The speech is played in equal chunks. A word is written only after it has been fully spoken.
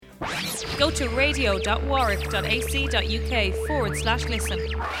Go to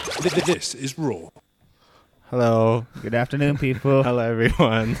radio.warwick.ac.uk/listen. This is Raw. Hello. Good afternoon, people. Hello,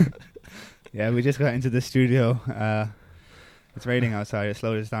 everyone. Yeah, we just got into the studio. It's raining outside. It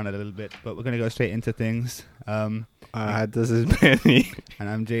slowed us down a little bit, but we're going to go straight into things. This is Benny. And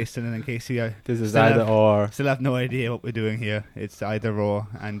I'm Jason, and in case you This is either or. still have no idea what we're doing here, it's either or.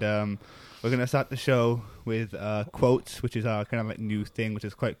 And we're going to start the show with quotes, which is our kind of like new thing, which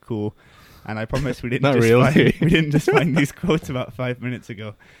is quite cool. And I promise we didn't Not just really. we didn't just find these quotes about 5 minutes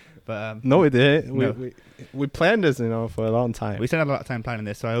ago. But No, we did. No. We planned this, for a long time. we spent a lot of time planning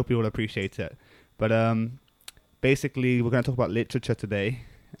this, so I hope you all appreciate it. But basically, we're going to talk about literature today.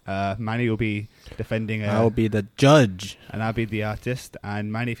 Manny will be defending I'll be the judge. and I'll be the artist.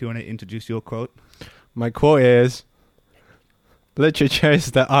 And Manny, if you want to introduce your quote. My quote is, literature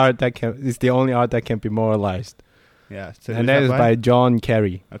is the only art that can be moralized. Yeah. So And who's that is by John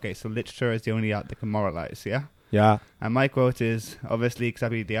Kerry. Okay, so literature is the only art that can moralize, yeah? Yeah. And my quote is, obviously, because I'll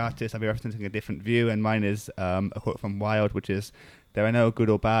be the artist, I'll be representing a different view, and mine is a quote from Wilde, which is, there are no good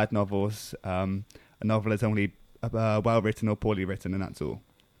or bad novels. A novel is only well-written or poorly written, and that's all.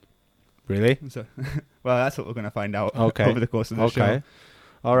 Really? So, well, that's what we're going to find out Okay. over the course of the show.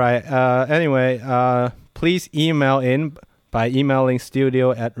 All right. Anyway, please email in by emailing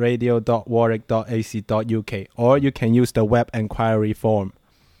studio@radio.warwick.ac.uk, or you can use the web inquiry form.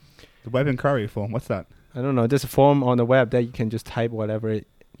 The web inquiry form, what's that? I don't know. There's a form on the web that you can just type whatever.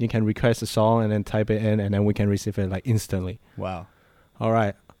 You can request a song and then type it in, and then we can receive it like instantly. Wow. All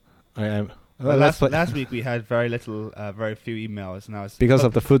right. I am. Well, last week we had very few emails, and I was Because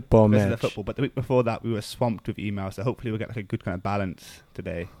of the football because match. of the football. But the week before that, we were swamped with emails. So hopefully we'll get like a good kind of balance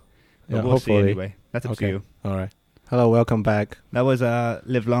today. But Yeah, we'll see hopefully. anyway. That's up to you. All right. Hello. Welcome back. That was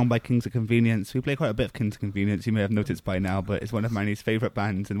Live Long by Kings of Convenience. We play quite a bit of Kings of Convenience, you may have noticed by now, but it's one of Manny's favourite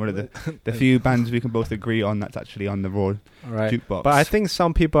bands and one of the few bands we can both agree on that's actually on the Raw All right. jukebox. But I think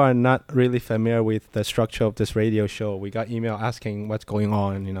some people are not really familiar with the structure of this radio show. We got email asking what's going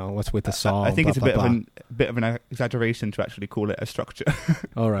on, what's with the song. I think blah, it's a blah, bit of an exaggeration to actually call it a structure. blah.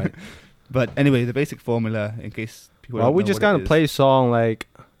 All right. But anyway, the basic formula, in case people Well, don't we know just what it gotta is. play a song like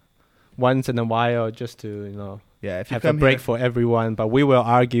once in a while just to, Yeah, if you have a come break here, for everyone. But we will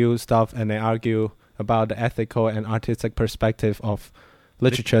argue stuff and then argue about the ethical and artistic perspective of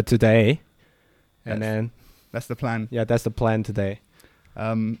literature today. And Yes. then, that's the plan. yeah, that's the plan today.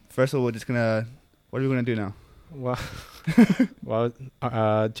 First of all, we're just gonna. What are we gonna do now? Well,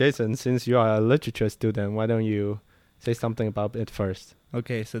 Jason, since you are a literature student, why don't you say something about it first?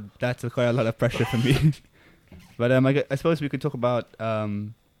 Okay, so that's quite a lot of pressure for me. But I suppose we could talk about.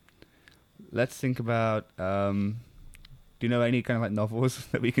 Let's think about. Do you know any kind of like novels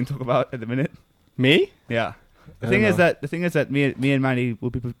that we can talk about at the minute? Me? Yeah. The I thing don't is that me and Manny will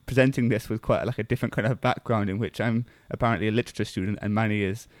be presenting this with quite like a different kind of background, in which I'm apparently a literature student and Manny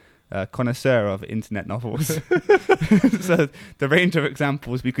is a connoisseur of internet novels. So the range of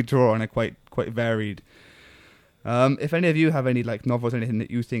examples we could draw on are quite varied. If any of you have any like novels or anything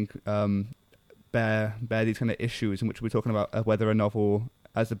that you think bear these kind of issues, in which we're talking about whether a novel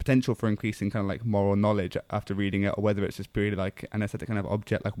has the potential for increasing kind of like moral knowledge after reading it, or whether it's just purely like an aesthetic kind of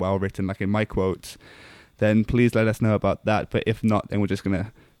object, like well written, like in my quotes, then please let us know about that. But if not, then we're just going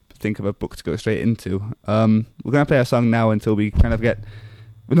to think of a book to go straight into. We're going to play a song now until we kind of get...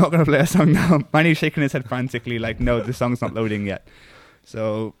 We're not going to play a song now. Manny's shaking his head frantically like, no, the song's not loading yet.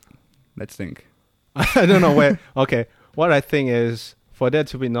 So, let's think. I don't know where. Okay, what I think is for there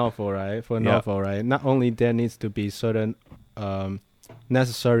to be novel, right? For a Yeah. novel, right? Not only there needs to be certain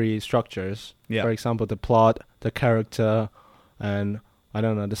necessary structures. Yeah. For example, the plot, the character, and I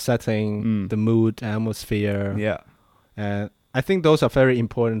don't know, the setting, the mood, atmosphere. Yeah. And I think those are very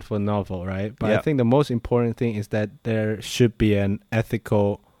important for a novel, right? But Yeah. I think the most important thing is that there should be an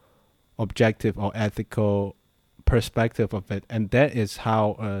ethical objective or ethical perspective of it, and that is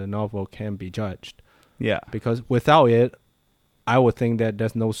how a novel can be judged. Yeah. Because without it, I would think that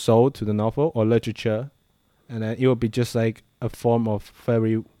there's no soul to the novel or literature, and then it would be just like a form of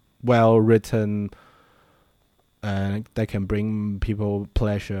very well written that can bring people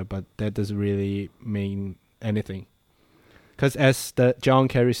pleasure, but that doesn't really mean anything. Because as the John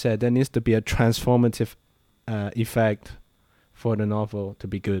Kerry said, there needs to be a transformative effect for the novel to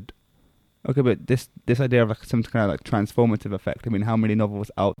be good. Okay, but this idea of like some kind of like transformative effect, I mean, how many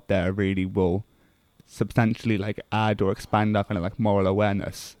novels out there really will substantially like add or expand our kind of like moral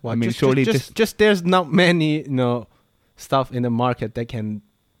awareness? Well, I mean, just, surely just there's not many stuff in the market that can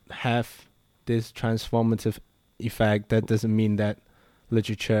have this transformative effect. That doesn't mean that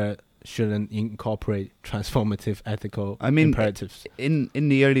literature shouldn't incorporate transformative ethical I mean, imperatives in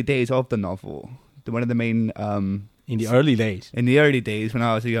the early days of the novel, one of the main in the early days. in the early days when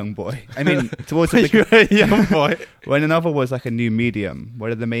I was a young boy. I mean, towards the You were a young boy. when the novel was like a new medium,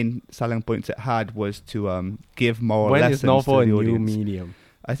 one of the main selling points it had was to give moral When lessons is novel to a the new audience. medium?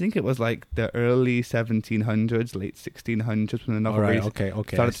 I think it was like the early 1700s, late 1600s when the novel All right, really okay. I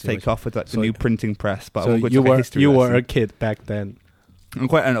started to see take what off with like the So- new printing press. But I So won't go to you like a were history you were lesson. a kid back then. I'm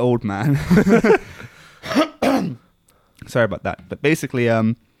quite an old man. Sorry about that. But basically,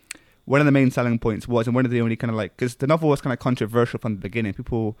 one of the main selling points was, and one of the only kind of like, because the novel was kind of controversial from the beginning.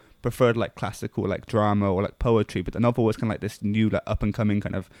 People preferred like classical, like drama or like poetry, but the novel was kind of like this new, like up and coming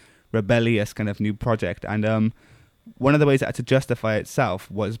kind of rebellious kind of new project. And one of the ways it had to justify itself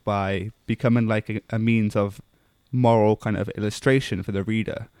was by becoming like a means of moral kind of illustration for the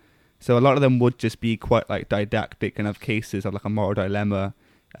reader. So a lot of them would just be quite like didactic kind of cases of like a moral dilemma,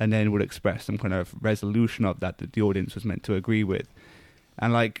 and then would express some kind of resolution of that the audience was meant to agree with.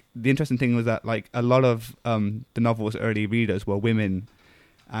 And like the interesting thing was that like a lot of the novel's early readers were women,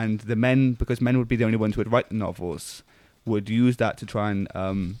 and the men, because men would be the only ones who would write the novels, would use that to try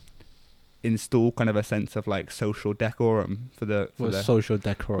and install kind of a sense of like social decorum for the social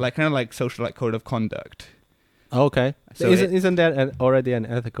decorum. like kind of like social like code of conduct. Okay. So Isn't that already an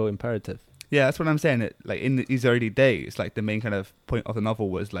ethical imperative? Yeah, that's what I'm saying. It like in these early days, like the main kind of point of the novel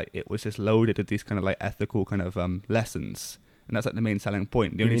was like it was just loaded with these kind of like ethical kind of lessons, and that's like the main selling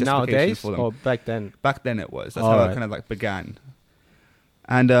point. The You only mean justification nowadays for them or back then? back then it was. That's All how right. it kind of like began.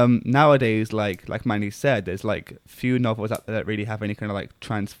 And nowadays, like Manny said, there's like few novels out there that really have any kind of like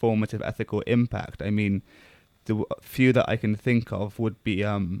transformative ethical impact. I mean, the few that I can think of would be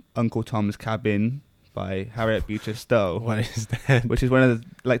Uncle Tom's Cabin by Harriet Beecher Stowe. What is that? Which is one of the,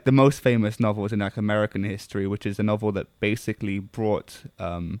 like the most famous novels in like American history, which is a novel that basically brought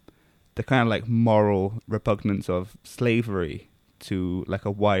the kind of like moral repugnance of slavery to like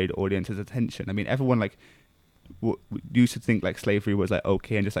a wide audience's attention. I mean, everyone like used to think like slavery was like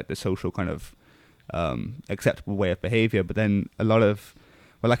okay and just like the social kind of acceptable way of behavior, but then a lot of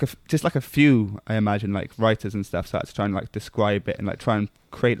just like a few, I imagine, like writers and stuff started to try and like describe it and like try and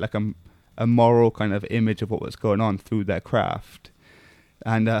create like a moral kind of image of what was going on through their craft.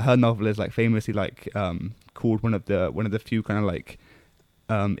 And her novel is like famously like called one of the few kind of like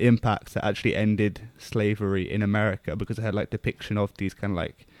impacts that actually ended slavery in America, because it had like depiction of these kind of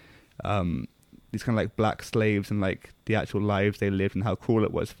like black slaves and like the actual lives they lived and how cruel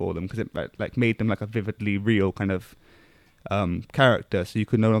it was for them, because it like made them like a vividly real kind of character, so you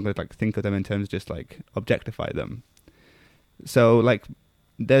could no longer like think of them in terms of just like objectify them. So like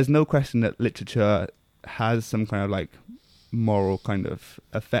there's no question that literature has some kind of like moral kind of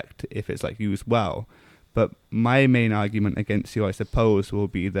effect if it's like used well, but my main argument against you, I suppose, will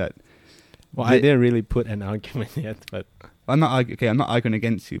be that I didn't really put an argument yet, but I'm not arguing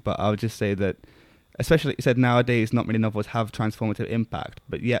against you, but I'll just say that, especially like you said, nowadays not many novels have transformative impact,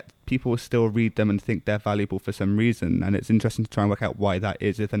 but yet people still read them and think they're valuable for some reason. And it's interesting to try and work out why that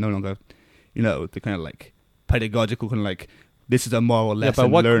is, if they're no longer, you know, the kind of like pedagogical kind of like, this is a moral lesson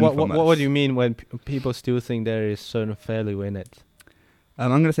learned from us. What do you mean when people still think there is certain value in it? I'm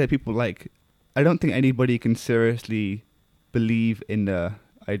going to say people like, I don't think anybody can seriously believe in the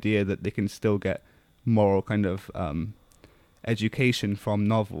idea that they can still get moral kind of education from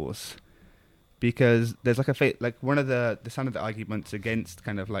novels, because there's like one of the standard arguments against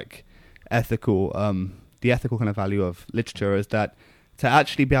kind of like ethical the ethical kind of value of literature is that to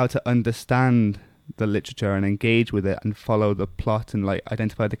actually be able to understand the literature and engage with it and follow the plot and like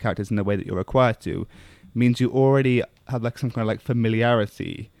identify the characters in the way that you're required to means you already have like some kind of like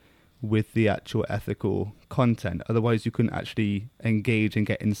familiarity with the actual ethical content. Otherwise you couldn't actually engage and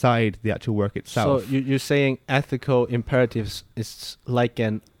get inside the actual work itself. So you're saying ethical imperatives is like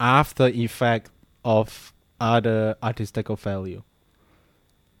an after effect of other artistical value.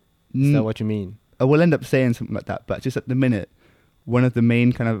 Is that what you mean? I will end up saying something like that, but just at the minute, one of the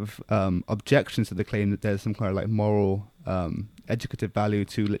main kind of objections to the claim that there's some kind of like moral educative value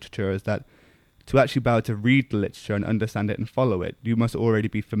to literature is that to actually be able to read the literature and understand it and follow it, you must already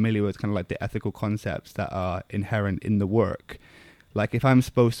be familiar with kind of like the ethical concepts that are inherent in the work. Like if I'm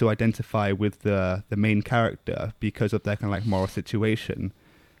supposed to identify with the main character because of their kind of like moral situation,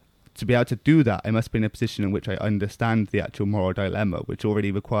 to be able to do that, I must be in a position in which I understand the actual moral dilemma, which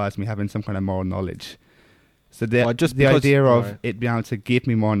already requires me having some kind of moral knowledge. So the idea of it being able to give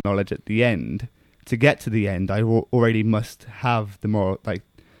me more knowledge at the end, to get to the end, I already must have the moral, like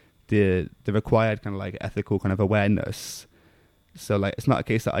the required kind of like ethical kind of awareness. So like it's not a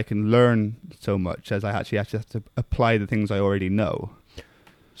case that I can learn so much as I actually have to apply the things I already know.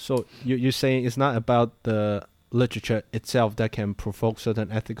 So you're saying it's not about the literature itself that can provoke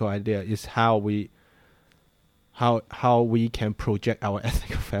certain ethical idea. It's how we can project our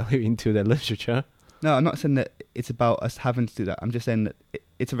ethical value into the literature. No, I'm not saying that it's about us having to do that. I'm just saying that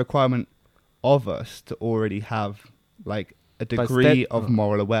it's a requirement of us to already have like a degree of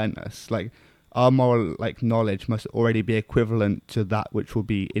moral awareness. Like our moral like knowledge must already be equivalent to that which will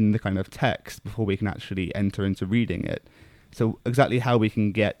be in the kind of text before we can actually enter into reading it. So exactly how we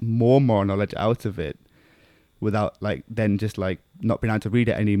can get more moral knowledge out of it without like then just like not being able to read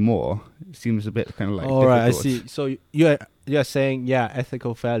it anymore seems a bit kind of like all right, I difficult. see. So you're saying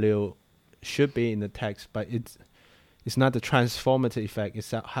ethical value should be in the text, but it's not the transformative effect.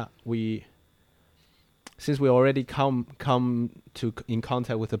 It's that how since we already come to in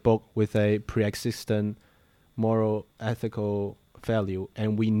contact with a book with a pre-existent moral ethical value,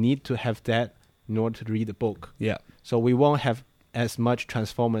 and we need to have that in order to read the book. Yeah. So we won't have as much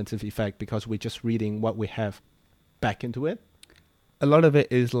transformative effect because we're just reading what we have back into it. A lot of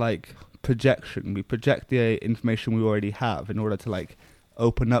it is like projection. We project the information we already have in order to like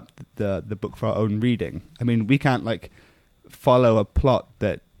open up the book for our own reading. I mean, we can't like follow a plot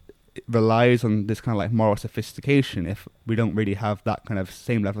that relies on this kind of like moral sophistication if we don't really have that kind of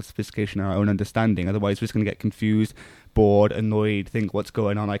same level of sophistication in our own understanding. Otherwise, we're just going to get confused, bored, annoyed, think what's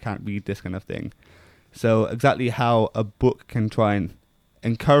going on, I can't read this kind of thing. So exactly how a book can try and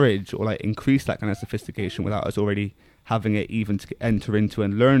encourage or like increase that kind of sophistication without us already having it even to enter into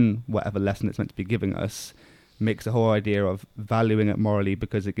and learn whatever lesson it's meant to be giving us makes the whole idea of valuing it morally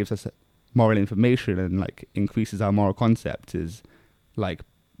because it gives us moral information and like increases our moral concept is like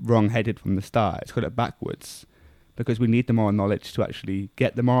wrong-headed from the start. It's got it backwards because we need the moral knowledge to actually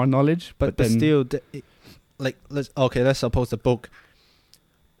get the moral knowledge. But then still, let's suppose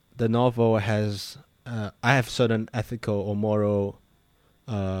the novel has I have certain ethical or moral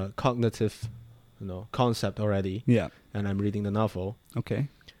cognitive concept already, yeah, and I'm reading the novel, okay,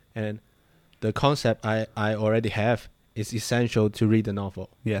 and the concept I already have is essential to read the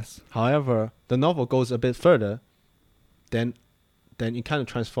novel. yes, However, the novel goes a bit further, then you kind of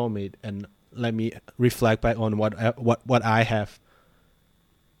transform it and let me reflect back on what I have,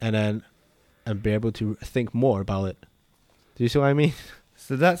 and be able to think more about it. Do you see what I mean?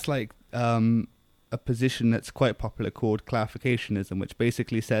 So that's like a position that's quite popular called clarificationism, which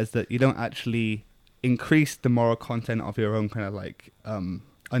basically says that you don't actually increase the moral content of your own kind of like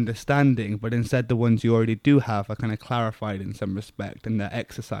understanding, but instead the ones you already do have are kind of clarified in some respect and they're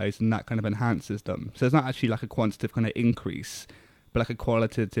exercised and that kind of enhances them. So it's not actually like a quantitative kind of increase, but like a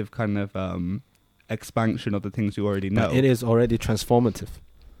qualitative kind of expansion of the things you already know. But it is already transformative.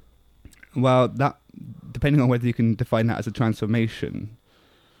 Well, that depending on whether you can define that as a transformation.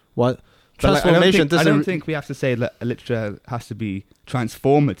 What But transformation I don't doesn't? think we have to say that a literature has to be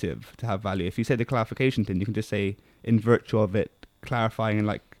transformative to have value. If you say the clarification thing, you can just say in virtue of it clarifying and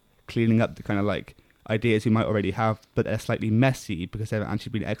like cleaning up the kind of like ideas you might already have, but they're slightly messy because they haven't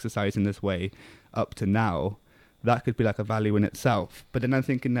actually been exercised in this way up to now. That could be like a value in itself. But then I'm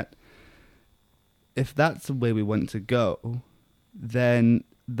thinking that if that's the way we want to go, then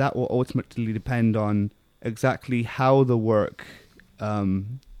that will ultimately depend on exactly how the work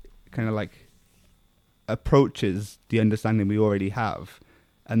kind of like approaches the understanding we already have.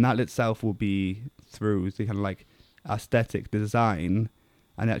 And that itself will be through the kind of like aesthetic design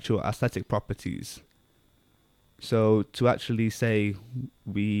and actual aesthetic properties. So to actually say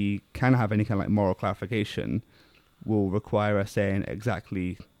we can have any kind of like moral clarification will require us saying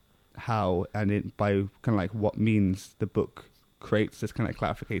exactly how and it by kind of like what means the book creates this kind of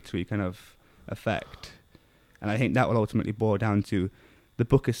clarificatory kind of effect. And I think that will ultimately boil down to the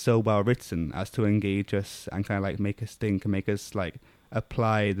book is so well written as to engage us and kind of like make us think and make us like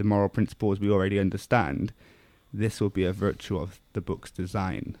apply the moral principles we already understand. This will be a virtue of the book's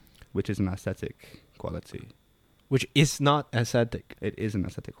design, which is an aesthetic quality. Which is not aesthetic. It is an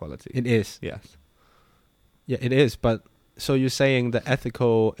aesthetic quality. It is. Yes. Yeah, it is. But so you're saying the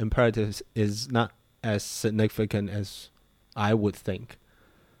ethical imperatives is not as significant as I would think.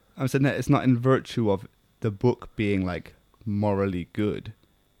 I'm saying that it's not in virtue of the book being like morally good.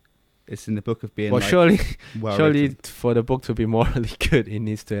 It's in the book of being Well, like surely well-written. for the book to be morally good, it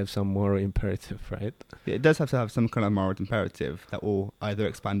needs to have some moral imperative, right? Yeah, it does have to have some kind of moral imperative that will either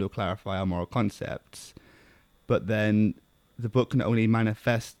expand or clarify our moral concepts. But then the book can only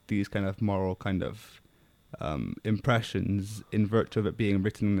manifest these kind of moral kind of impressions in virtue of it being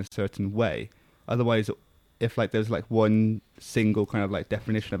written in a certain way. Otherwise, if like there's like one single kind of like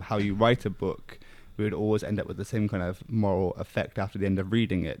definition of how you write a book, we would always end up with the same kind of moral effect after the end of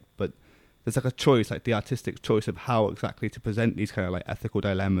reading it. But there's like a choice, like the artistic choice of how exactly to present these kind of like ethical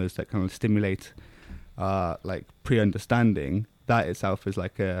dilemmas that kind of stimulate like pre-understanding. That itself is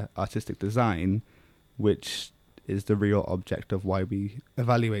like a artistic design, which is the real object of why we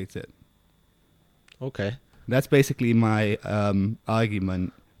evaluate it. Okay. That's basically my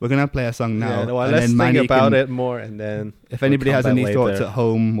argument. We're gonna play a song now. Yeah, well, and let's then think Manny about can- it more, and then If anybody we'll has come any back thoughts later. at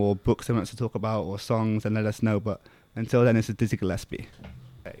home or books they want us to talk about or songs, then let us know. But until then, it's a Dizzy Gillespie.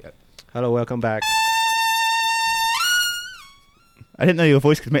 Hello, welcome back. I didn't know your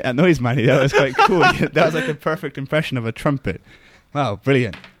voice could make that noise, Manny. That was quite cool. That was like a perfect impression of a trumpet. Wow,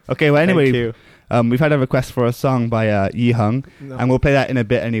 brilliant. Okay, well, Thank anyway, you. we've had a request for a song by Yi Hung, No. and we'll play that in a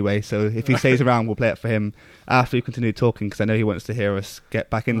bit anyway. So if he stays around, we'll play it for him after we continue talking, because I know he wants to hear us get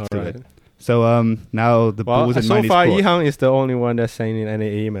back into Alright. it. So now the Well, ball's in so Manny's far, court. Yihang is the only one that's sending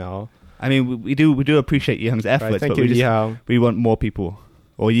any email. I mean, we do appreciate Yi Hung's efforts, Right, thank but you, we just Yihang. we want more people.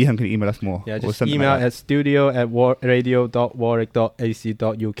 Or Yi Hung can email us more. Yeah, or just something email like that. at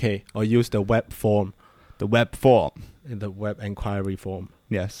studio@radio.warwick.ac.uk or use the web form, The web form. in the web inquiry form.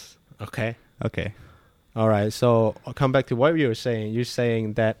 Yes. Okay. Okay. All right. So I'll come back to what you were saying. You're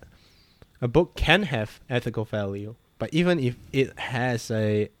saying that a book can have ethical value, but even if it has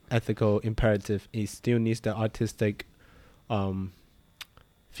a ethical imperative, it still needs the artistic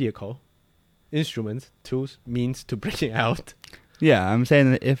vehicle, instruments, tools, means to bring it out. Yeah, I'm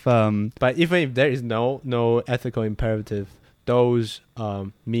saying that if But even if there is no ethical imperative, those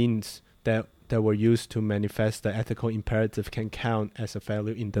means that were used to manifest the ethical imperative can count as a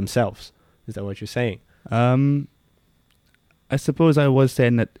value in themselves. Is that what you're saying? I suppose I was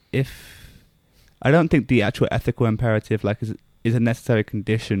saying that if I don't think the actual ethical imperative like is a necessary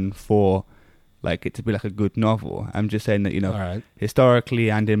condition for like it to be like a good novel. I'm just saying that, you know, All right.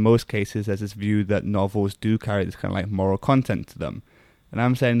 historically and in most cases there's this view that novels do carry this kind of like moral content to them. And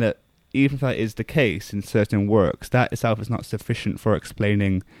I'm saying that even if that is the case in certain works, that itself is not sufficient for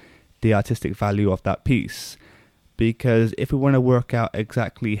explaining the artistic value of that piece. Because if we want to work out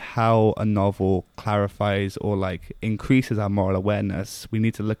exactly how a novel clarifies or like increases our moral awareness, we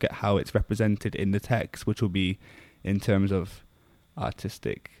need to look at how it's represented in the text, which will be in terms of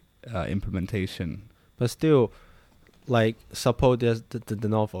artistic implementation. But still, like, suppose there's the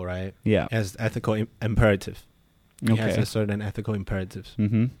novel, right? Yeah. Has ethical imperative. It has Okay. a certain ethical imperatives.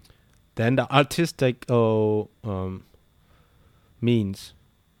 Mm-hmm. Then the artistic means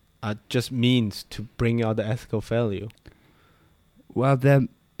are just means to bring out the ethical value. Well, they're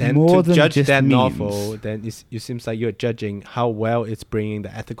Then more to than judge just that means. novel, then it seems like you're judging how well it's bringing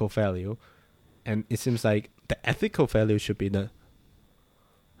the ethical value, and it seems like the ethical value should be the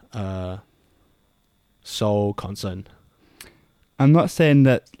sole concern. I'm not saying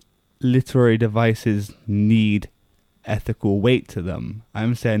that literary devices need ethical weight to them.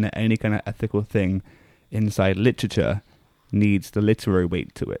 I'm saying that any kind of ethical thing inside literature needs the literary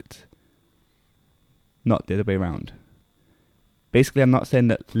weight to it, not the other way around. Basically, I'm not saying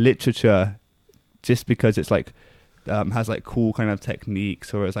that literature, just because it's like has like cool kind of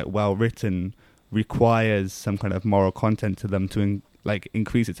techniques or it's like well written, requires some kind of moral content to them to like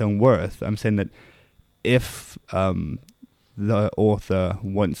increase its own worth. I'm saying that if the author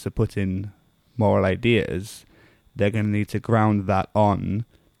wants to put in moral ideas, they're going to need to ground that on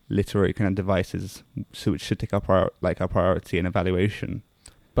literary kind of devices, so it should take our priority and evaluation.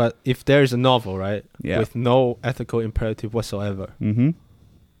 But if there is a novel, right, Yeah. with no ethical imperative whatsoever, Mm-hmm.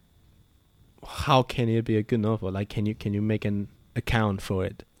 how can it be a good novel? Like, can you make an account for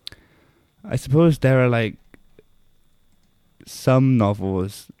it? I suppose there are like some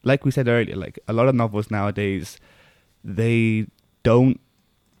novels, like we said earlier, like a lot of novels nowadays, they don't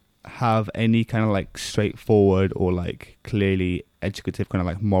have any kind of like straightforward or like clearly educative kind of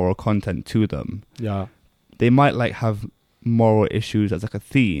like moral content to them. Yeah. They might like have moral issues as like a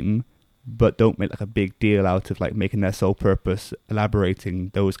theme, but don't make like a big deal out of like making their sole purpose elaborating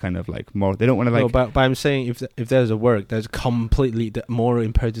those kind of like moral. They don't want to like No, but I'm saying if there's a work there's completely the moral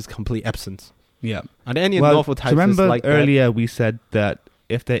imperative is complete absence. yeah. Are there any Well, novel do types you remember like earlier we said that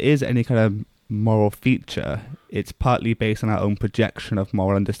if there is any kind of moral feature, it's partly based on our own projection of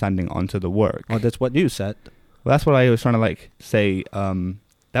moral understanding onto the work. that? Oh, that's what you said. Well, that's what I was trying to like say.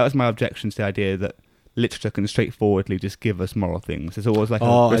 That was my objection to the idea that literature can straightforwardly just give us moral things. There's always like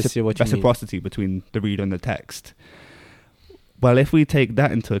Oh, a I see what you mean. reciprocity between the reader and the text. Well, if we take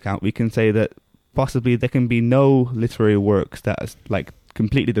that into account, we can say that possibly there can be no literary works that is like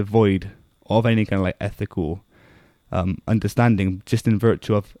completely devoid of any kind of like ethical understanding, just in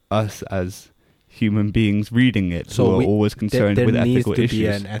virtue of us as human beings reading it, So who are always concerned there with needs ethical to issues. be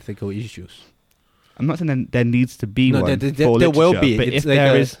an ethical issues. I'm not saying that there needs to be No, one there for will literature, be. but It's if like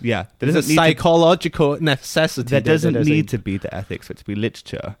there a- is, there There's a doesn't need to psychological necessity. there doesn't that need to be the ethics for it to be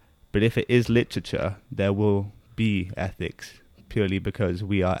literature, but if it is literature, there will be ethics purely because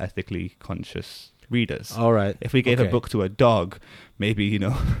we are ethically conscious readers. All right. If we gave a okay. book to a dog, maybe, you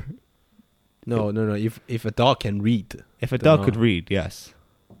know, No. If a dog can read, if a Don't dog know. could read, yes.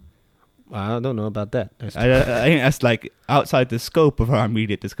 I don't know about that. I think that's like outside the scope of our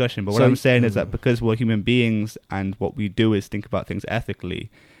immediate discussion. But what So- I'm saying is that because we're human beings and what we do is think about things ethically,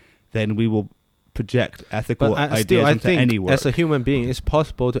 then we will project ethical But ideas I into think any work. as a human being, it's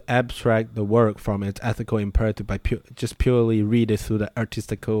possible to abstract the work from its ethical imperative by just purely read it through the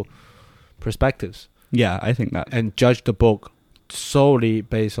artistical perspectives Yeah, I think that. and judge the book solely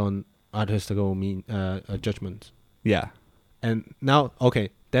based on artistical judgments. Yeah. And now,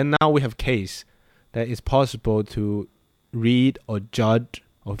 then now we have case that it's possible to read or judge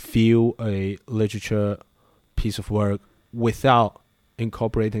or view a literature piece of work without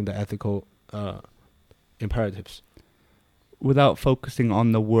incorporating the ethical imperatives. Without focusing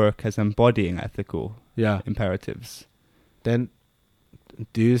on the work as embodying ethical Yeah. imperatives. Then,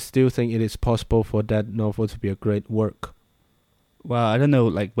 do you still think it is possible for that novel to be a great work? Well, I don't know,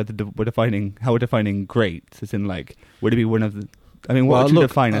 like whether how we're defining great, as in like, would it be one of the? I mean, what would you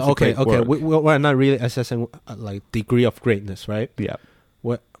define as a great work? We're not really assessing like degree of greatness, right? Yeah.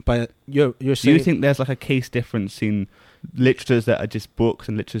 But you're Do saying, you think there's like a case difference in literatures that are just books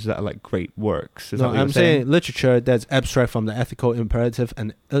and literatures that are like great works? Is that no, what you're I'm saying literature that's abstract from the ethical imperative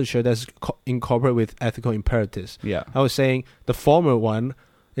and literature that's incorporated with ethical imperatives. Yeah, I was saying the former one,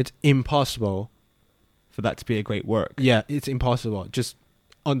 it's impossible. for that to be a great work. Yeah, it's impossible. Just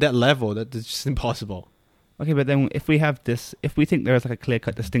on that level, that's just impossible. Okay, but then if we think there is like a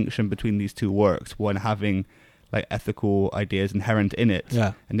clear-cut distinction between these two works, one having like ethical ideas inherent in it,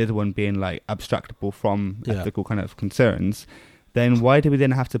 Yeah. and the other one being like abstractable from Yeah. ethical kind of concerns, then why do we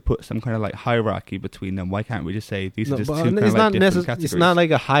then have to put some kind of like hierarchy between them? Why can't we just say these are just two kind of like different categories? It's not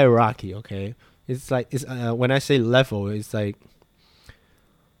like a hierarchy, okay? It's like when I say level, it's like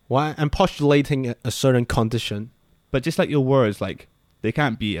why I'm postulating a certain condition. But just like your words, like they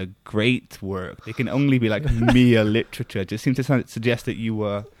can't be a great work. They can only be like mere literature. It just seems to suggest that you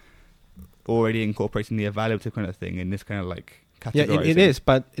were already incorporating the evaluative kind of thing in this kind of like Yeah, categorizing. it is,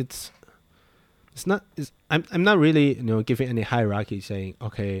 but it's not. I'm not really giving any hierarchy saying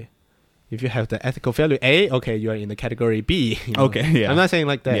okay, if you have the ethical value A, okay, you are in the category B. Okay, yeah. I'm not saying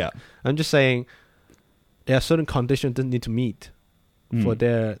like that. Yeah. I'm just saying there are certain conditions that need to meet for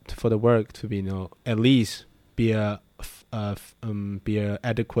the work to be at least be a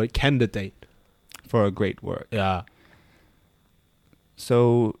adequate candidate for a great work. Yeah.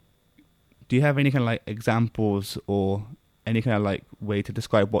 So, do you have any kind of like examples or any kind of like way to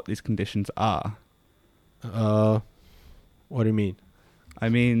describe what these conditions are? What do you mean? I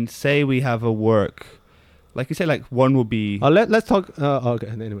mean, say we have a work, like you say, like one will be, Let's talk. Okay.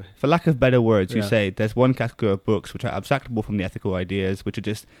 Anyway. for lack of better words, you Yeah. say there's one category of books which are abstractable from the ethical ideas, which are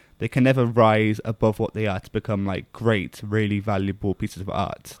just, they can never rise above what they are to become like great, really valuable pieces of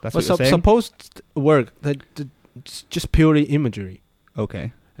art. That's what you're saying? Suppose work that just purely imagery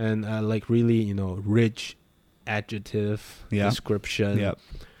Okay. and like really rich adjective Yeah. description. Yeah.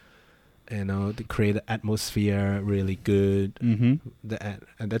 To create an atmosphere really good. Mm-hmm.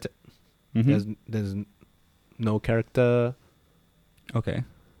 And that's it. Mm-hmm. There's no character Okay.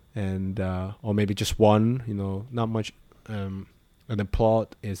 and or maybe just one. Not much. And the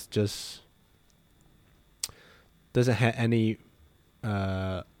plot is just doesn't have any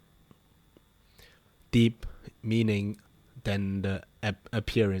deep meaning than the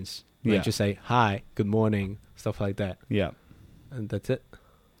appearance. Like Yeah. just say hi, good morning, stuff like that, Yeah. and that's it.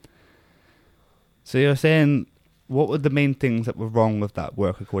 So you're saying, what were the main things that were wrong with that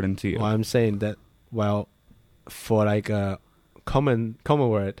work according to you? Well, I'm saying that for like a common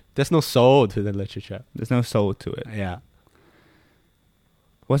word, there's no soul to the literature. There's no soul to it. Yeah.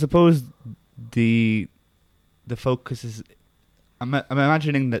 Well, I suppose the focus is. I'm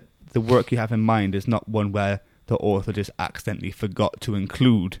imagining that the work you have in mind is not one where the author just accidentally forgot to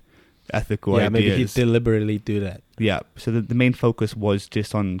include ethical Yeah, ideas. maybe he deliberately do that. Yeah. So the main focus was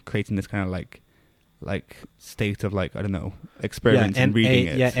just on creating this kind of like state of like, I don't know, experience in reading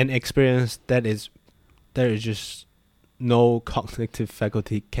it. Yeah, an experience that is there is just no cognitive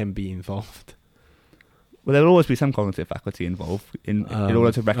faculty can be involved. Well, there will always be some cognitive faculty involved in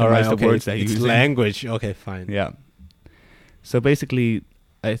order to recognize alright, the okay, words they're it's using. language. Okay, fine. Yeah. So basically,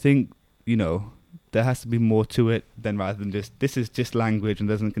 I think, there has to be more to it than rather than just, this is just language and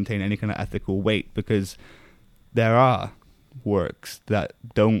doesn't contain any kind of ethical weight, because there are works that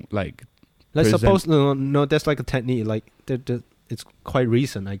don't like Let's present- suppose no, that's like a technique. Like it's quite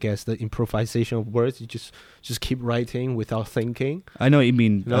recent, I guess. The improvisation of words. You just keep writing without thinking. I know what you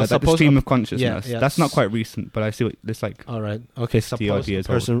mean. No, Like the suppose stream a- of consciousness. yeah. That's not quite recent, but I see what it's like. All right. Okay. Suppose idea a is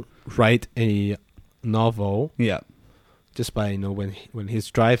old. person write a novel Yeah, just by when he's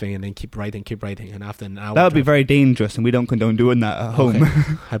driving and then keep writing, and after an hour. that would be driving- very dangerous, and we don't condone doing that at home. Okay.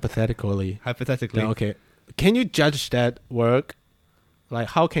 Hypothetically. Hypothetically, No, okay. Can you judge that work? Like,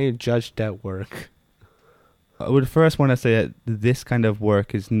 how can you judge that work? I would first want to say that this kind of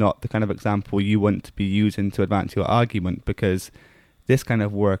work is not the kind of example you want to be using to advance your argument, because this kind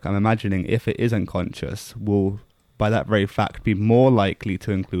of work, I'm imagining, if it is unconscious, will, by that very fact, be more likely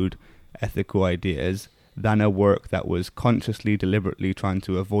to include ethical ideas than a work that was consciously, deliberately trying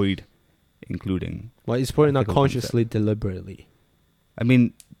to avoid including. Well, it's probably not Ethical consciously, deliberately. I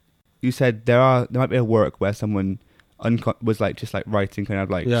mean, you said there might be a work where someone was like just like writing kind of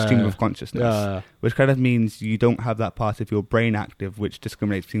like Yeah, stream yeah. of consciousness. Yeah. Which kind of means you don't have that part of your brain active which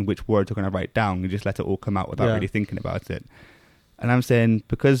discriminates between which words you're going to write down. You just let it all come out without Yeah. really thinking about it. And I'm saying,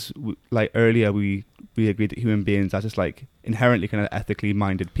 because like earlier we agreed that human beings are just like inherently kind of ethically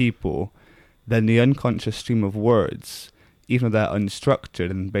minded people, then the unconscious stream of words, even though they're unstructured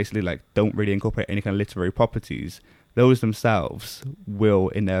and basically like don't really incorporate any kind of literary properties, those themselves will,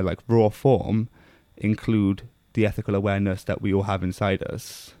 in their like raw form, include the ethical awareness that we all have inside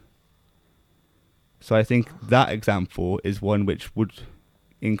us. So I think that example is one which would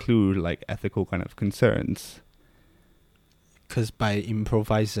include like ethical kind of concerns. Because by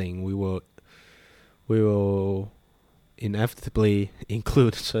improvising, we will inevitably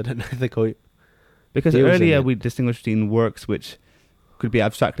include certain ethical. Because Views in earlier it. we distinguished between works which could be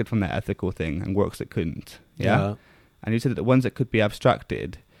abstracted from that ethical thing and works that couldn't. Yeah? And you said that the ones that could be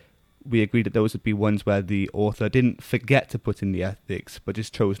abstracted, we agreed that those would be ones where the author didn't forget to put in the ethics, but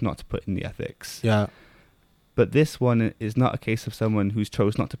just chose not to put in the ethics. Yeah. But this one is not a case of someone who's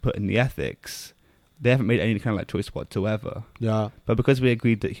chose not to put in the ethics. They haven't made any kind of like choice whatsoever. Yeah. But because we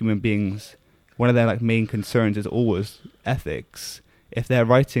agreed that human beings, one of their like main concerns is always ethics, if they're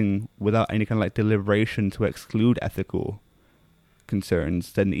writing without any kind of like deliberation to exclude ethical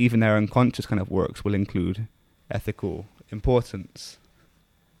concerns, then even their unconscious kind of works will include ethical importance.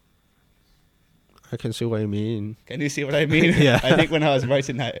 I can see what you mean. Can you see what I mean? Yeah. I think when I was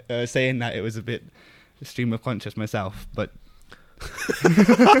writing that, saying that, it was a bit stream of conscious myself, but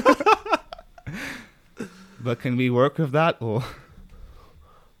but can we work with that, or?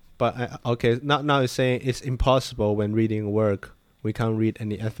 But okay, now it's saying it's impossible when reading a work. We can't read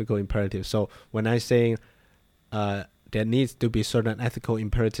any ethical imperatives. So when I'm saying there needs to be certain ethical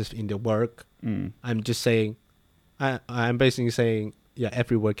imperatives in the work, I'm just saying, I'm basically saying, yeah,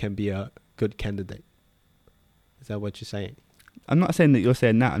 every work can be a good candidate. Is that what you're saying? I'm not saying that you're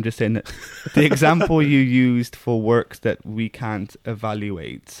saying that. I'm just saying that the example you used for works that we can't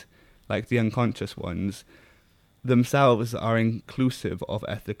evaluate, like the unconscious ones, themselves are inclusive of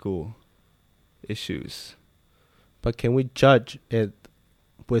ethical issues. But can we judge it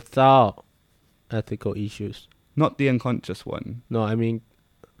without ethical issues? Not the unconscious one, No, I mean,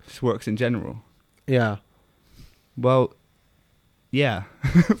 just works in general. yeah. Well, yeah,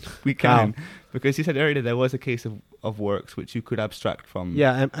 we can. Because you said earlier there was a case of works which you could abstract from.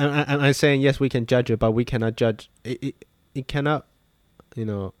 Yeah, I'm saying, yes, we can judge it, but we cannot judge. It cannot,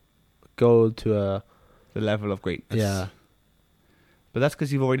 go to a... the level of greatness. Yeah. But that's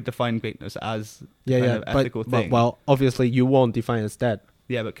because you've already defined greatness as Yeah, kind yeah. of ethical But, thing. well, obviously you won't define it as that.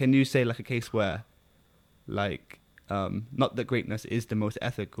 Yeah, but can you say like a case where, like, not that greatness is the most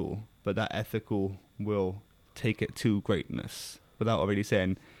ethical, but that ethical will take it to greatness without already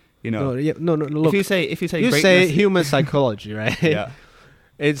saying, No, look. if you say you greatness, say human psychology, right? yeah,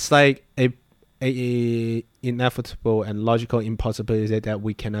 It's like a inevitable and logical impossibility that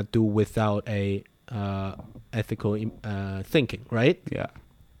we cannot do without a ethical thinking, right? yeah,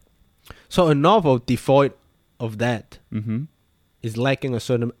 So a novel devoid of that mm-hmm. is lacking a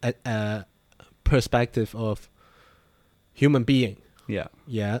certain perspective of human being. yeah,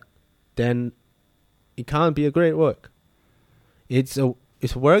 Yeah, then it can't be a great work. It's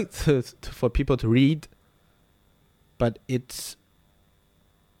work for people to read, but it's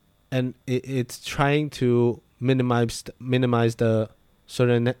trying to minimize the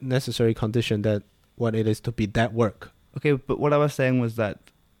certain necessary condition that what it is to be that work. Okay, but what I was saying was that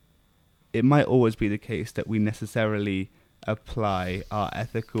it might always be the case that we necessarily apply our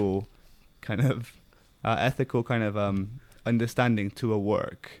ethical kind of understanding to a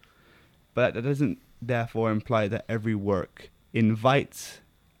work, but that doesn't therefore imply that every work invites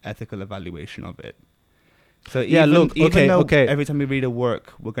ethical evaluation of it. So Yeah, even, look, even though okay. every time we read a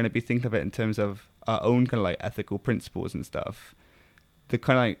work, we're going to be thinking of it in terms of our own kind of like ethical principles and stuff. The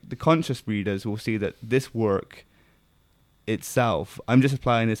kind of like the conscious readers will see that this work itself, I'm just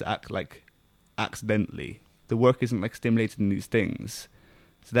applying this accidentally. The work isn't like stimulating these things,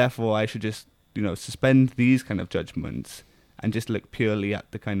 so therefore I should just suspend these kind of judgments and just look purely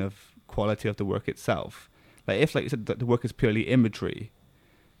at the kind of quality of the work itself. Like if, like you said, that the work is purely imagery,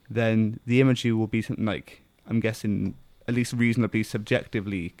 then the imagery will be something like, I'm guessing, at least reasonably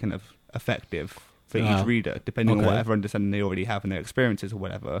subjectively kind of effective for each reader, depending on whatever understanding they already have in their experiences or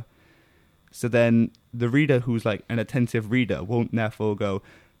whatever. So then the reader who's like an attentive reader won't therefore go,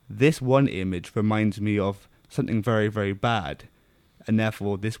 this one image reminds me of something very, very bad, and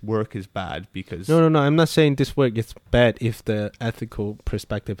therefore this work is bad because... No, I'm not saying this work is bad if the ethical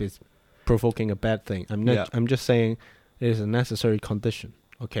perspective is provoking a bad thing. I'm just saying it is a necessary condition,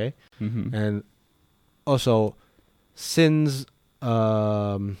 okay? Mm-hmm. And also, since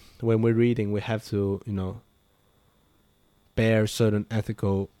when we're reading, we have to, bear certain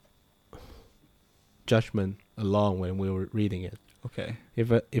ethical judgment along when we were reading it. Okay.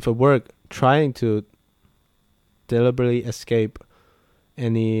 If a work trying to deliberately escape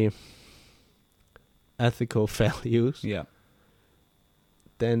any ethical values, Yeah.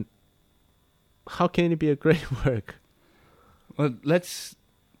 then how can it be a great work? Well, let's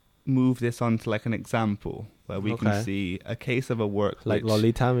move this on to like an example where we Okay. can see a case of a work Like which,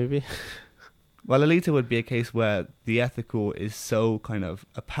 Lolita, maybe? well, Lolita would be a case where the ethical is so kind of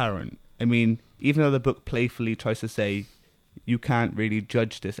apparent. I mean, even though the book playfully tries to say you can't really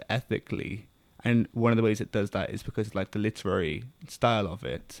judge this ethically, and one of the ways it does that is because like the literary style of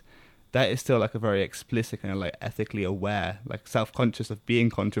it, that is still like a very explicit kind of like ethically aware, like self-conscious of being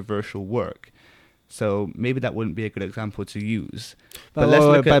controversial work. So maybe that wouldn't be a good example to use. But let's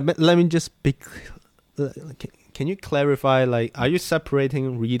look at... But let me just be... Can you clarify, like, are you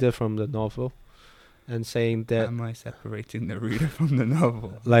separating reader from the novel? And saying that... Am I separating the reader from the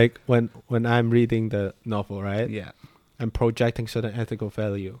novel? Like, when I'm reading the novel, right? Yeah. I'm projecting certain ethical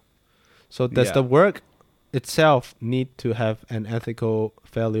value. So does Yeah. the work itself need to have an ethical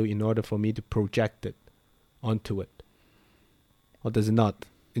value in order for me to project it onto it? Or does it not?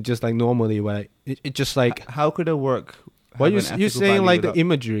 It's just like normally when it just like... How could a work... Well, have an you're ethical saying value like without- the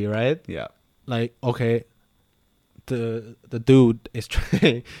imagery, right? Yeah. Like, okay, the dude is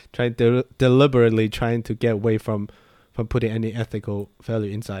trying deliberately trying to get away from putting any ethical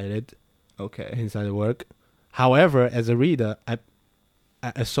value inside it, Okay. inside the work. However, as a reader, I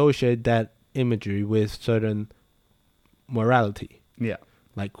associate that imagery with certain morality, Yeah.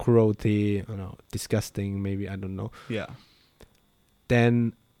 like cruelty, disgusting, maybe, I don't know. Yeah.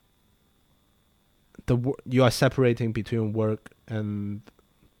 Then you are separating between work and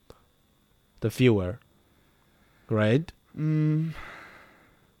the viewer, right? Mm.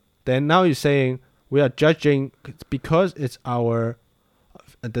 Then now you're saying we are judging because it's our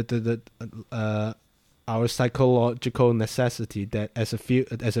our psychological necessity that as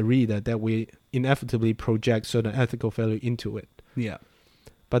a reader that we inevitably project certain ethical value into it. Yeah.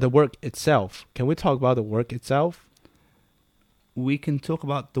 But the work itself, can we talk about the work itself? We can talk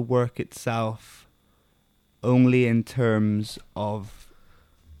about the work itself only in terms of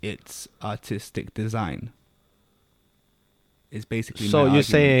its artistic design. Is basically So my you're argument.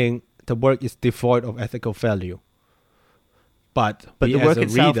 saying the work is devoid of ethical value. But the as work a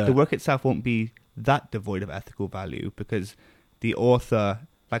itself, reader, the work itself won't be that devoid of ethical value because the author,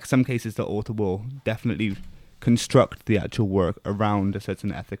 like some cases, the author will definitely construct the actual work around a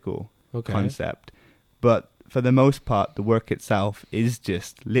certain ethical okay. concept. But for the most part, the work itself is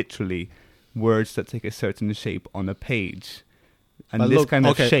just literally words that take a certain shape on a page. And But this look, kind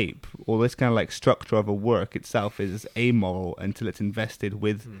of okay. shape, or this kind of like structure of a work itself is amoral until it's invested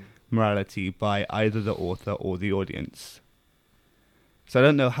with morality by either the author or the audience. So I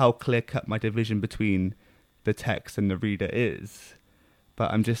don't know how clear-cut my division between the text and the reader is,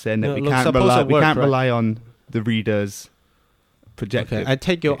 but I'm just saying that No, we look, can't suppose a work, right? rely on the reader's projective. Okay, I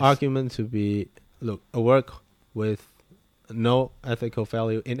take your base. argument to be, look, a work with no ethical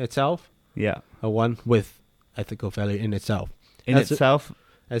value in itself, Yeah. a one with ethical value in itself. In That's itself,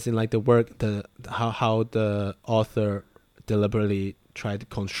 As in, like the work, how the author deliberately tried to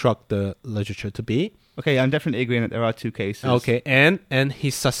construct the literature to be. okay, I'm definitely agreeing that there are two cases. Okay, and he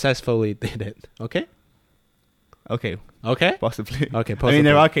successfully did it. Okay, Okay, okay, possibly. okay. I mean,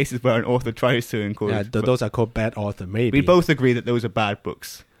 there possibly. are cases where an author tries to encourage. Yeah, but those are called bad author. Maybe we both agree that those are bad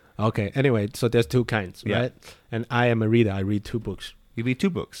books. Okay. Anyway, so there's two kinds, Yeah. right? And I am a reader. I read two books. You read two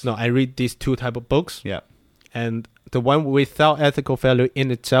books. No, I read these two type of books. Yeah. And the one without ethical value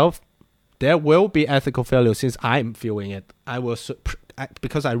in itself there will be ethical failure since I'm feeling it.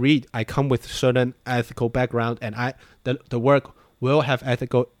 Because I come with certain ethical background, and the work will have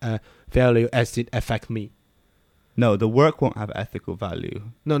ethical value as it affect me. No, the work won't have ethical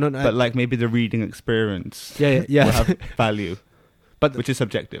value. No. But like maybe the reading experience yeah. will have value, But which is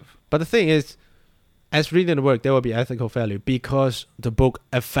subjective. But the thing is, as reading the work, there will be ethical value because the book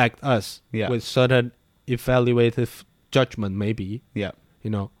affect us with certain evaluative judgment, maybe. Yeah.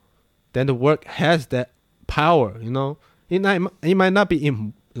 Then the work has that power, It might not be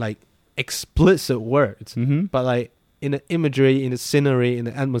in like explicit words, but like in the imagery, in the scenery, in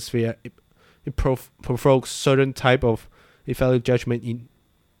the atmosphere, it provokes certain type of evaluative judgment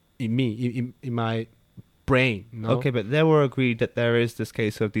in me, in my brain. Okay, but there we're agreed that there is this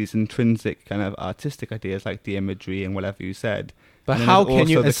case of these intrinsic kind of artistic ideas like the imagery and whatever you said. But how can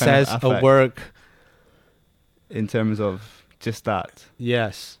you assess a work in terms of just that?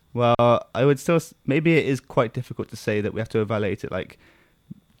 Yes. Well, I would still maybe it is quite difficult to say that we have to evaluate it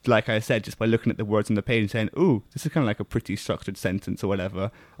like I said, just by looking at the words on the page and saying, ooh, this is kind of like a pretty structured sentence or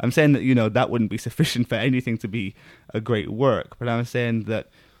whatever. I'm saying that, that wouldn't be sufficient for anything to be a great work. But I'm saying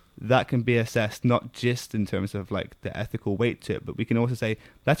that can be assessed not just in terms of like the ethical weight to it, but we can also say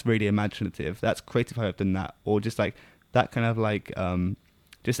that's really imaginative, that's creative how I've done that, or just like that kind of like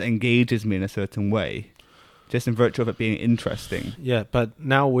just engages me in a certain way, just in virtue of it being interesting. Yeah, but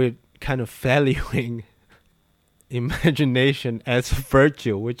now we're kind of valuing imagination as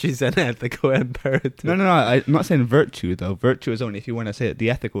virtue, which is an ethical imperative. No, I'm not saying virtue though. Virtue is only if you want to say it. The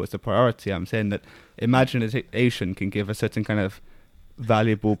ethical is the priority. I'm saying that imagination can give a certain kind of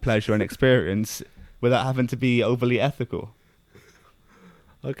valuable pleasure and experience without having to be overly ethical.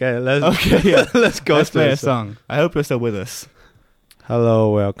 Okay, let's go. Let's play a song. I hope you're still with us. Hello,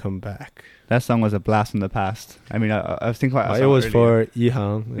 welcome back. That song was a blast from the past. I mean, I was thinking about it was earlier. for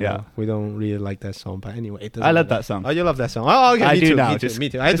Yihang. Yeah. We don't really like that song, but anyway. I love that song. Oh, you love that song? Oh, okay. I me do too, now. Me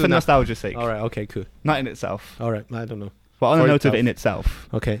too. I just do for now. nostalgia's sake. All right. Okay. Cool. Not in itself. All right. I don't know. But on the For note of itself. it in itself.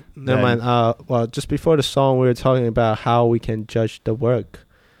 Okay. Never mind. Well, just before the song, we were talking about how we can judge the work.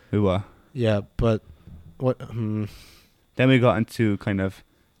 Who are? Yeah, but what? Then we got into kind of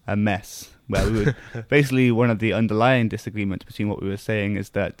a mess where we would basically one of the underlying disagreements between what we were saying is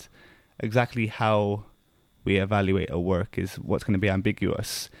that exactly how we evaluate a work is what's going to be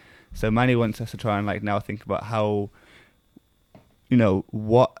ambiguous. So Manny wants us to try and like now think about how,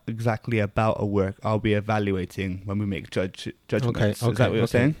 what exactly about a work are we evaluating when we make judgments? Okay, Is that what you're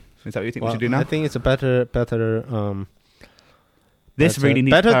saying? Is that what you think we should do now? I think it's a better this really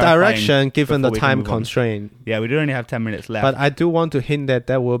needs better clarifying direction given the before we can time move on. constraint. Yeah, we do only have 10 minutes left. But I do want to hint that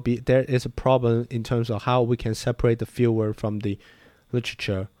there is a problem in terms of how we can separate the viewer from the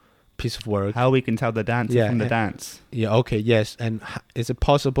literature piece of work. How we can tell the dancer from the dance. Yeah, okay, yes. And is it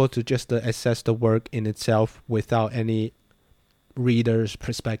possible to just assess the work in itself without any readers'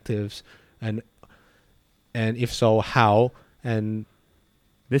 perspectives? And if so, how? And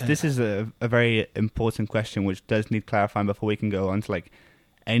This is a very important question which does need clarifying before we can go on to like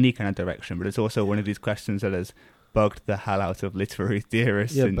any kind of direction. But it's also one of these questions that has bugged the hell out of literary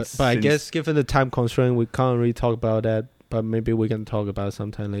theorists. Yeah, but I guess given the time constraint, we can't really talk about that. But maybe we can talk about it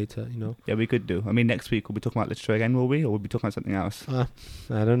sometime later, Yeah, we could do. I mean, next week we'll be talking about literature again, will we? Or we'll be talking about something else?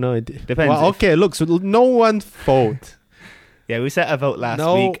 I don't know. It depends. Well, okay, look, so no one vote. Yeah, we set a vote last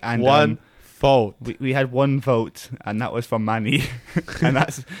week. And one vote. We had one vote, and that was from Manny. And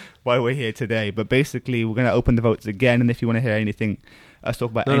that's why we're here today. But basically, we're going to open the votes again. And if you want to hear anything, us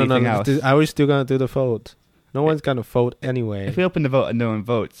talk about anything else. Are we still going to do the vote? No one's going to vote anyway. If we open the vote and no one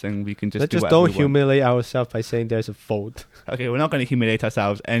votes, then we can just Let's just don't humiliate ourselves by saying there's a vote. Okay, we're not going to humiliate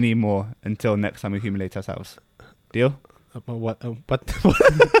ourselves anymore until next time we humiliate ourselves. Deal? What?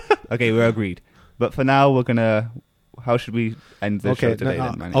 Okay, we're agreed. But for now, we're going to... How should we end the show today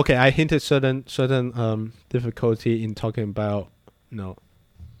then, Manny? Okay, I hinted certain difficulty in talking about,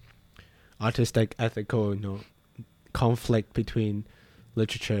 artistic, ethical, conflict between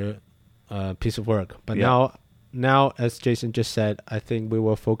literature, piece of work. But now, as Jason just said, I think we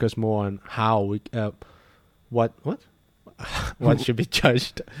will focus more on how we, what should be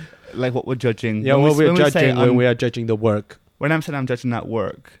judged. Like what we're judging. Yeah, what we're judging when we are judging the work. When I'm saying I'm judging that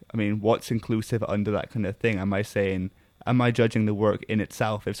work, I mean, what's inclusive under that kind of thing? Am I judging the work in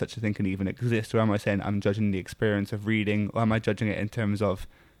itself, if such a thing can even exist? Or am I saying I'm judging the experience of reading? Or am I judging it in terms of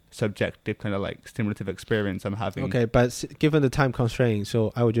subjective kind of like stimulative experience I'm having? Okay, but given the time constraint,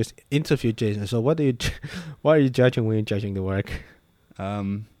 so I would just interview Jason. So what are you judging when you're judging the work?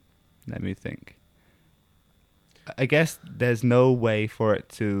 Let me think. I guess there's no way for it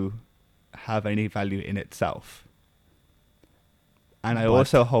to have any value in itself. And I But-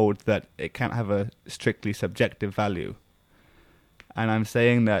 also hold that it can't have a strictly subjective value. And I'm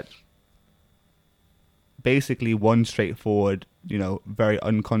saying that basically one straightforward, very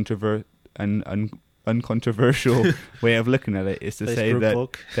uncontroversial way of looking at it is to say that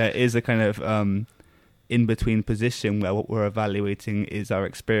book. there is a kind of in-between position where what we're evaluating is our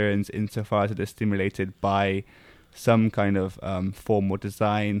experience insofar as it is stimulated by some kind of form or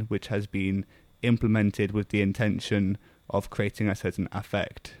design which has been implemented with the intention of creating a certain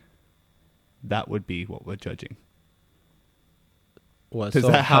affect. That would be what we're judging. Well, Does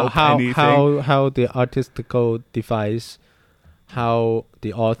so that help anything? how the artistical device, how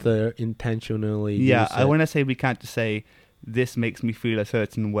the author intentionally Yeah, used I it. want to say we can't just say, this makes me feel a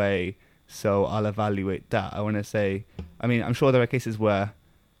certain way, so I'll evaluate that. I want to say, I'm sure there are cases where,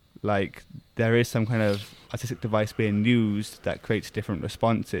 like, there is some kind of artistic device being used that creates different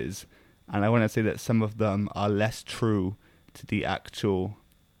responses, and I want to say that some of them are less true to the actual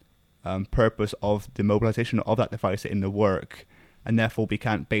purpose of the mobilization of that device in the work, and therefore we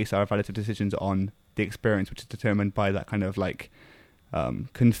can't base our evaluative decisions on the experience, which is determined by that kind of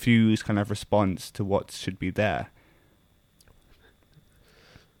confused kind of response to what should be there.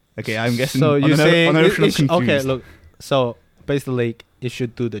 Okay, I'm guessing. So you're saying on a notion of okay? confused. Look, so basically, it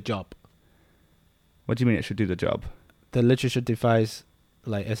should do the job. What do you mean it should do the job? The literature device,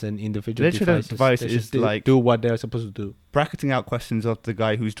 like as an individual Literature device they is should do, like- do what they're supposed to do. Bracketing out questions of the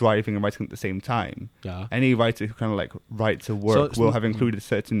guy who's driving and writing at the same time. Yeah. Any writer who kind of writes a work So- will have included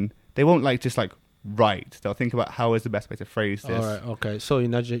certain. They won't just write. They'll think about how is the best way to phrase this. All right. Okay. So you're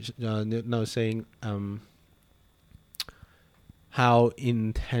not just now saying how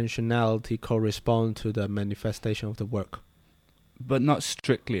intentionality correspond to the manifestation of the work. But not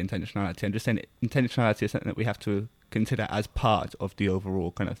strictly intentionality. I'm just saying intentionality is something that we have to consider as part of the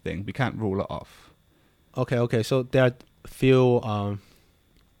overall kind of thing. We can't rule it off. Okay. So there are few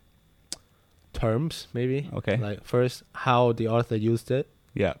terms, maybe. Okay. Like first, how the author used it,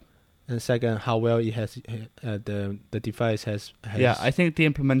 Yeah. and second, how well it has the device has. Yeah, I think the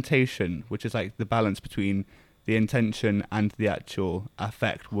implementation, which is like the balance between the intention and the actual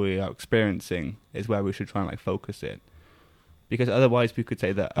affect we are experiencing, is where we should try and focus it. Because otherwise we could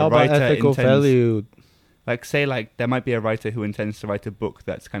say that How a about writer ethical intends... value? There might be a writer who intends to write a book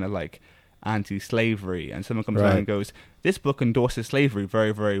that's kind of anti-slavery, and someone comes Right. along and goes, this book endorses slavery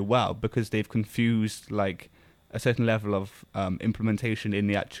very, very well, because they've confused a certain level of implementation in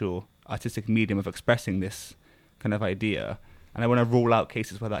the actual artistic medium of expressing this kind of idea. And I want to rule out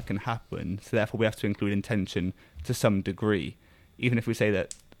cases where that can happen, so therefore we have to include intention to some degree, even if we say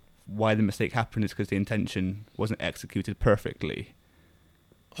that why the mistake happened is because the intention wasn't executed perfectly.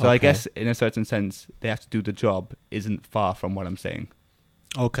 So I Okay. guess in a certain sense, they have to do the job isn't far from what I'm saying.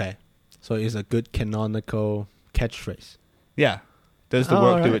 Okay, so it's a good canonical catchphrase. Yeah. Does the Oh,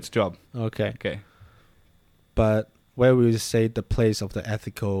 work do alright. its job? Okay, Okay. but where we say the place of the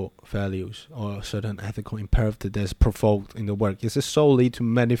ethical values or certain ethical imperative that's provoked in the work, is it solely to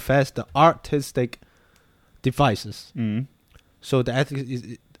manifest the artistic devices? Mm. So the ethics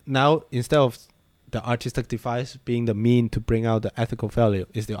is now, instead of the artistic device being the mean to bring out the ethical value,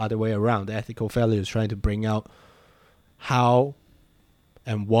 is the other way around. The ethical value is trying to bring out how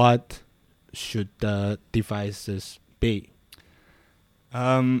and what should the devices be.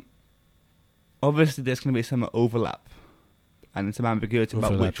 Obviously, there's going to be some overlap and some ambiguity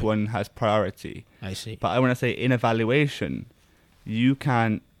about which Overlapping. one has priority. I see. But I want to say, in evaluation, you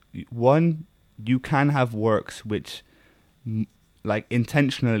can have works which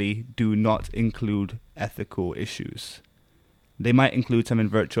intentionally do not include ethical issues. They might include some in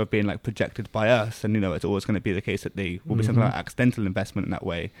virtue of being projected by us, and it's always going to be the case that they will be something like accidental investment in that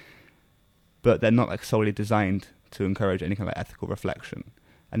way, but they're not solely designed to encourage any kind of ethical reflection.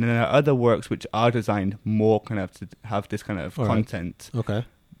 And then there are other works which are designed more kind of to have this kind of All right. content, Okay.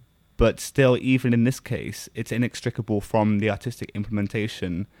 but still, even in this case, it's inextricable from the artistic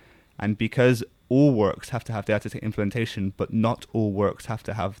implementation. And because all works have to have the artistic implementation, but not all works have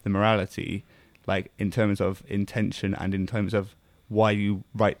to have the morality, in terms of intention and in terms of why you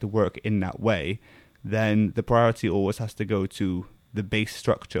write the work in that way, then the priority always has to go to the base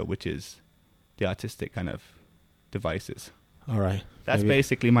structure, which is the artistic kind of devices. All right. That's Maybe-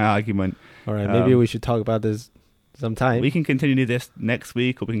 basically my argument. All right. Maybe um, we should talk about this sometime. We can continue this next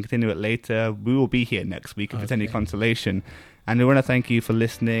week, or we can continue it later. We will be here next week if it's any Okay. consolation. And we want to thank you for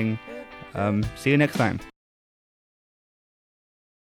listening. See you next time.